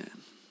moves in?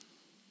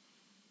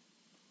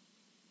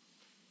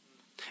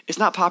 It's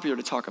not popular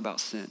to talk about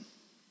sin.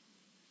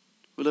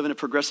 We live in a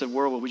progressive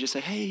world where we just say,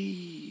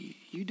 hey,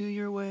 you do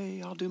your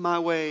way, I'll do my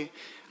way.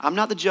 I'm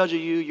not the judge of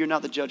you, you're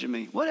not the judge of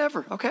me.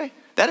 Whatever, okay?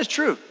 That is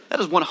true. That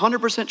is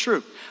 100%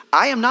 true.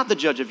 I am not the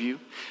judge of you.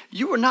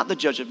 You are not the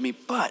judge of me.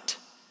 But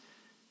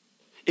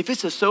if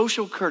it's a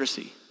social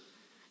courtesy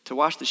to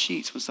wash the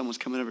sheets when someone's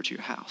coming over to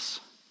your house,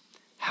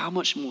 how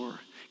much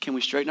more can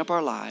we straighten up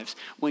our lives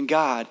when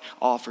God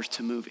offers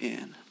to move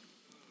in?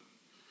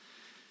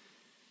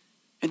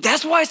 And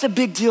that's why it's a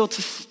big deal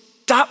to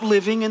stop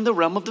living in the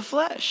realm of the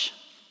flesh.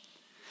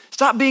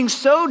 Stop being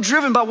so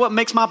driven by what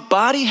makes my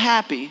body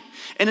happy,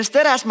 and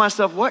instead ask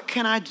myself, what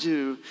can I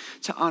do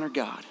to honor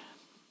God?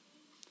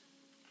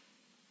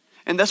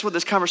 And that's what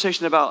this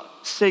conversation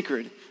about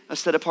sacred, a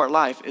set-apart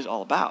life is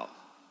all about.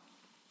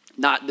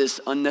 Not this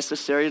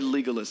unnecessary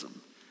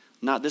legalism,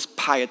 not this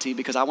piety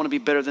because I want to be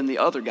better than the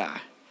other guy,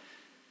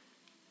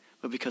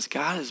 but because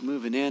God is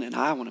moving in and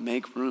I want to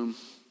make room.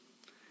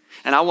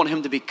 And I want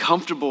him to be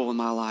comfortable in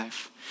my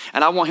life.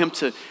 And I want him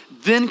to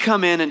then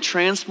come in and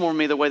transform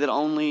me the way that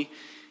only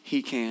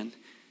he can.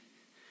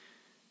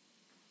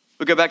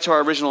 We'll go back to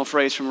our original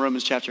phrase from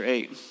Romans chapter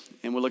 8,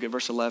 and we'll look at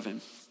verse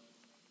 11.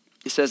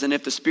 It says, and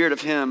if the spirit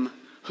of him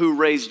who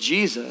raised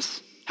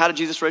Jesus, how did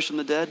Jesus rise from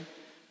the dead?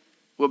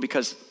 Well,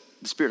 because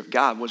the Spirit of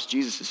God was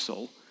Jesus'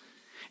 soul.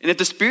 And if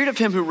the spirit of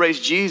him who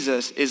raised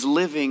Jesus is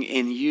living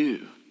in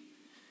you,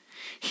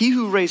 he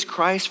who raised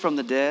Christ from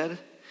the dead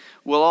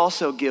will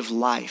also give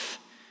life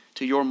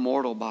to your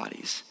mortal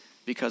bodies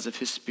because of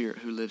his Spirit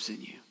who lives in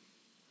you.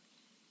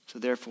 So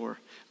therefore,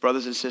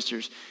 brothers and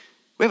sisters,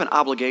 we have an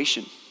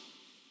obligation.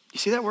 You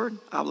see that word,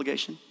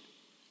 obligation?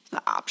 It's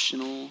not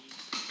optional.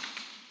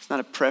 It's not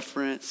a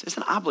preference. It's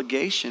an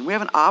obligation. We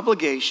have an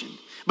obligation.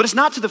 But it's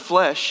not to the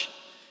flesh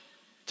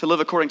to live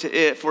according to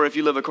it, for if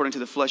you live according to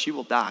the flesh, you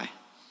will die.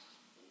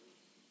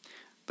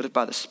 But if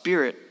by the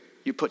Spirit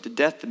you put to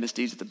death the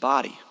misdeeds of the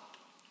body,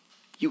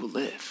 you will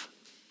live.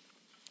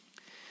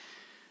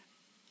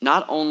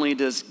 Not only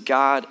does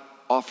God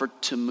offer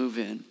to move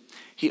in,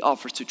 he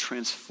offers to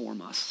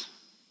transform us.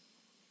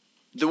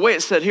 The way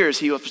it's said here is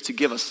he offers to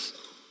give us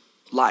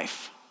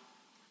life.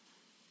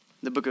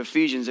 In the book of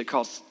Ephesians, it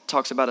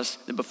talks about us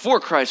that before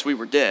Christ we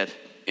were dead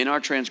in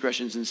our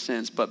transgressions and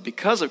sins, but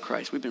because of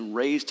Christ we've been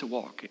raised to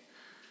walk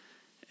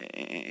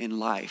in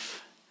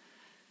life.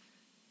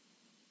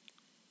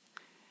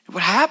 And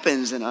what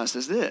happens in us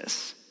is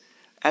this.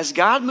 As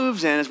God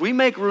moves in, as we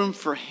make room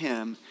for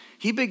him,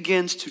 he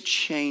begins to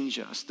change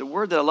us. The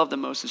word that I love the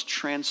most is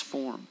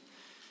transform.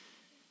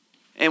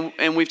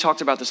 And we've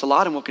talked about this a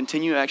lot, and we'll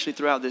continue actually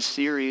throughout this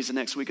series. The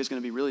next week is going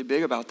to be really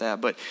big about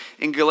that. But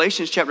in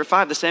Galatians chapter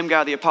 5, the same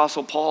guy, the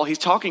Apostle Paul, he's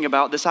talking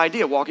about this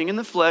idea, walking in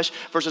the flesh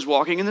versus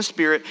walking in the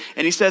Spirit.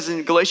 And he says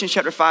in Galatians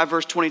chapter 5,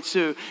 verse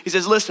 22, he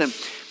says, listen,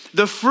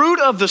 the fruit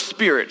of the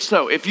Spirit.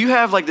 So if you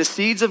have like the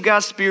seeds of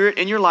God's Spirit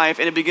in your life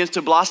and it begins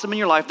to blossom in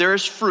your life, there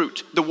is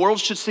fruit. The world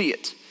should see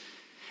it.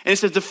 And it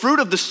says the fruit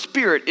of the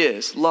Spirit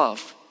is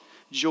love,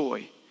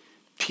 joy,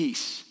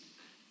 peace,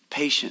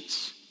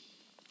 patience,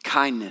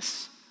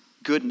 kindness,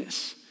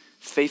 goodness,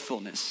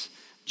 faithfulness,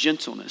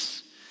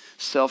 gentleness,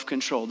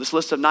 self-control. This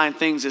list of 9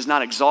 things is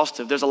not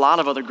exhaustive. There's a lot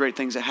of other great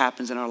things that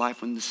happens in our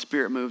life when the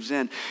Spirit moves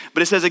in.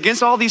 But it says,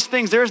 against all these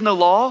things, there is no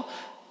law.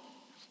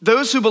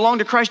 Those who belong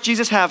to Christ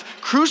Jesus have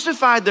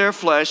crucified their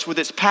flesh with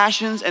its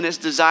passions and its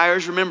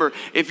desires. Remember,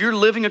 if you're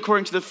living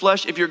according to the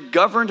flesh, if you're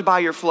governed by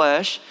your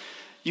flesh,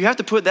 you have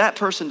to put that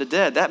person to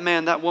death. That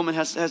man, that woman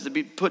has to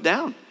be put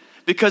down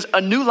because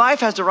a new life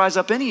has to rise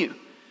up in you.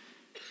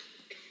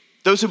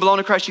 Those who belong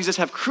to Christ Jesus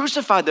have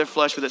crucified their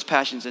flesh with its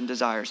passions and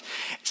desires.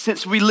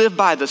 Since we live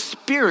by the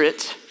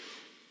Spirit,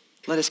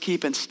 let us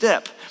keep in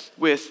step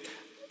with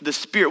the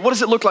Spirit. What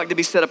does it look like to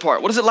be set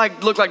apart? What does it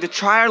look like to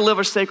try to live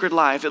a sacred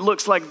life? It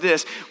looks like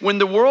this. When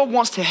the world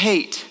wants to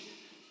hate,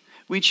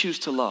 we choose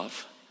to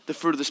love. The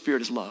fruit of the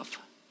Spirit is love.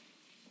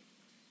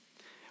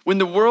 When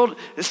the world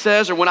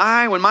says, or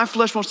when my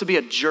flesh wants to be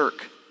a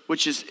jerk,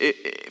 which is,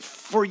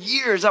 for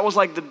years, that was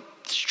like the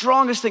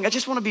strongest thing. I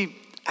just want to be,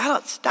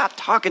 stop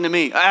talking to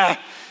me,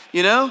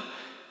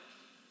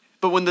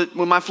 But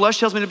when my flesh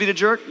tells me to be the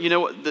jerk, you know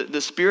what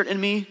the Spirit in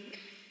me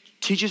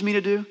teaches me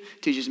to do?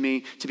 Teaches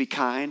me to be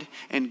kind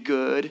and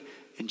good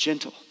and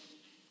gentle.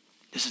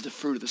 This is the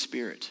fruit of the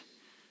Spirit.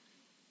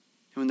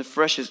 And when the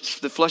flesh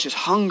is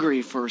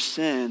hungry for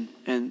sin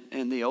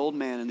and the old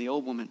man and the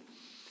old woman,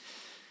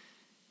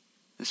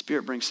 the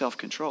Spirit brings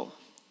self-control.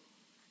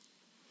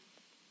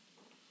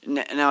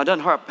 Now, it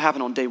doesn't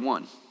happen on day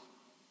 1.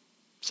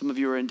 Some of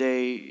you are in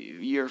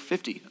year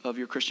 50 of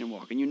your Christian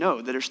walk, and you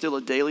know that there's still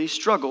a daily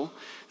struggle.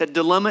 That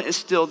dilemma is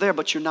still there,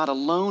 but you're not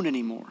alone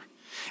anymore.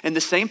 And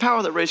the same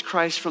power that raised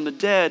Christ from the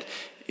dead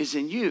is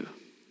in you.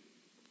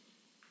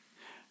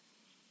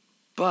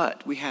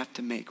 But we have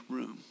to make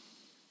room.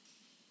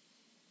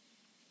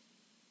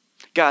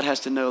 God has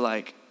to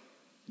know,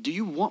 do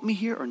you want me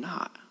here or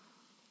not?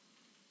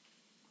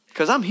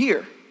 Because I'm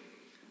here.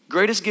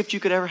 Greatest gift you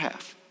could ever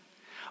have.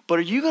 But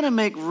are you going to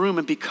make room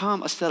and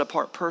become a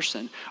set-apart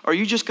person? Or are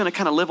you just going to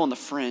kind of live on the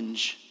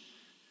fringe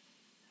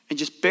and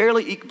just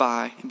barely eke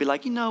by and be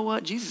like, you know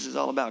what? Jesus is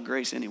all about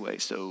grace anyway,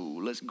 so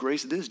let's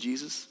grace this,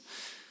 Jesus.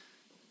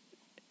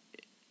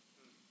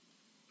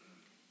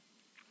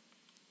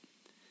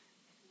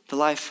 The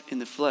life in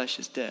the flesh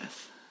is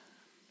death,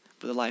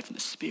 but the life in the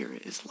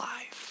Spirit is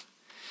life.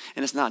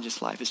 And it's not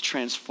just life, it's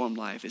transformed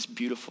life, it's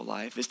beautiful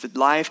life. It's the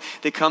life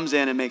that comes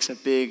in and makes a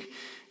big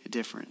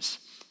difference.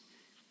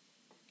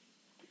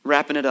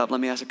 Wrapping it up,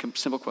 let me ask a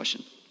simple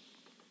question.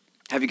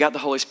 Have you got the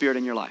Holy Spirit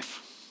in your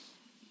life?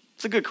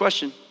 It's a good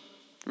question,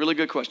 really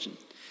good question.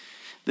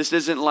 This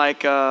isn't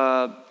like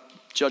a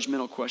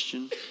judgmental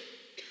question.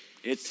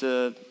 It's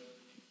a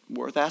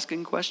worth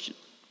asking question.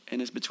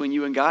 And it's between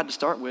you and God to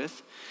start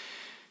with.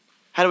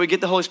 How do we get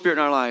the Holy Spirit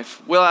in our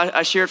life? Well,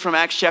 I shared from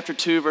Acts chapter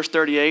 2, verse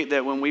 38,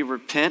 that when we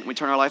repent, we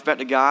turn our life back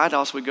to God.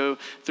 Also, we go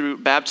through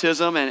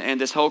baptism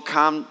and this whole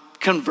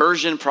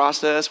conversion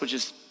process, which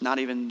is not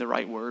even the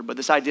right word, but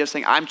this idea of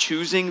saying, I'm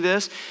choosing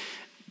this.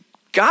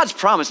 God's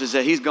promise is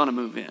that he's going to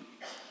move in.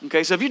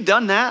 Okay, so if you've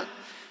done that,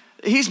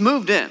 he's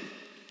moved in.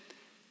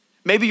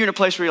 Maybe you're in a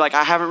place where you're like,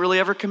 I haven't really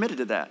ever committed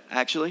to that,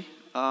 actually.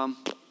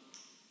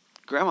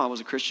 Grandma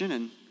was a Christian,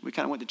 and we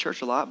kind of went to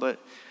church a lot, but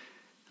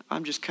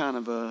I'm just kind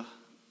of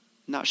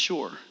not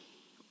sure.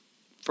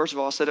 First of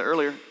all, I said it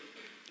earlier,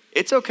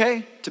 it's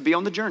okay to be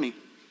on the journey.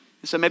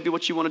 And so maybe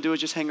what you want to do is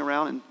just hang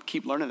around and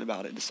keep learning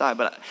about it, decide.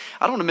 But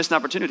I don't want to miss an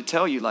opportunity to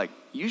tell you,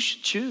 you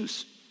should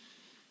choose.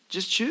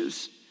 Just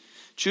choose.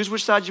 Choose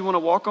which side you want to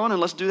walk on, and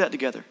let's do that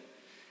together.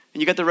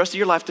 And you got the rest of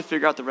your life to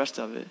figure out the rest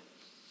of it.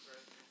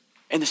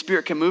 And the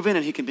Spirit can move in,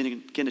 and he can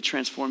begin to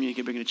transform you. He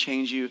can begin to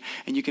change you,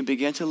 and you can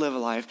begin to live a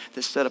life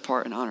that's set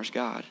apart and honors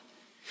God.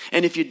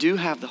 And if you do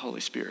have the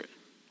Holy Spirit,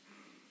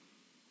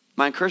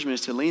 my encouragement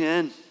is to lean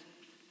in.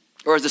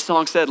 Or as the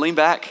song said, lean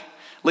back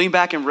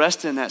and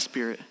rest in that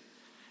Spirit.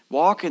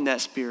 Walk in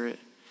that Spirit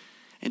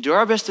and do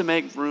our best to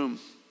make room.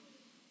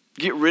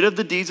 Get rid of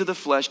the deeds of the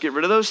flesh. Get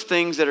rid of those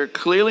things that are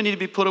clearly need to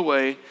be put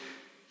away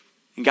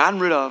and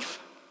gotten rid of.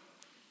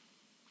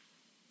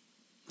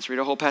 Let's read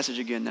our whole passage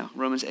again now.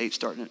 Romans 8,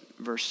 starting at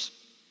verse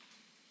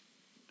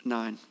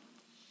 9.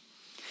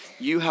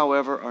 You,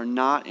 however, are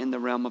not in the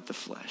realm of the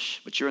flesh,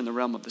 but you're in the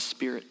realm of the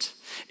Spirit,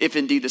 if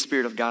indeed the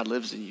Spirit of God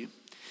lives in you.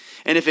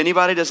 And if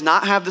anybody does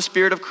not have the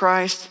Spirit of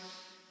Christ,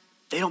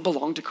 they don't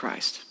belong to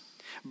Christ.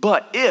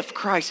 But if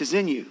Christ is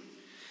in you,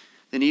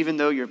 then even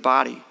though your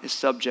body is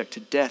subject to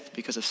death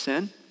because of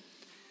sin,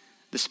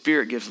 the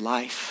Spirit gives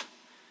life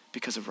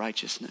because of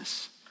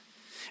righteousness.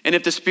 And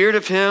if the Spirit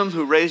of him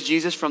who raised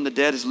Jesus from the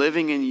dead is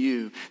living in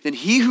you, then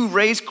he who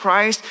raised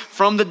Christ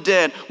from the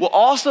dead will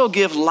also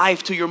give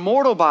life to your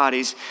mortal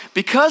bodies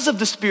because of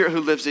the Spirit who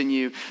lives in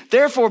you.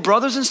 Therefore,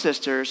 brothers and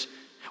sisters,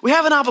 we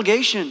have an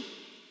obligation,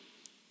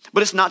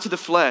 but it's not to the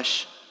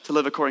flesh to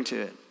live according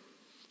to it.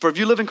 For if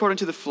you live according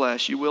to the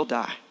flesh, you will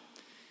die.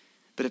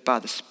 But if by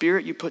the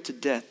Spirit you put to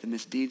death the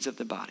misdeeds of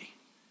the body,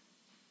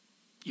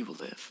 you will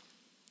live.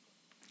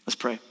 Let's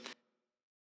pray.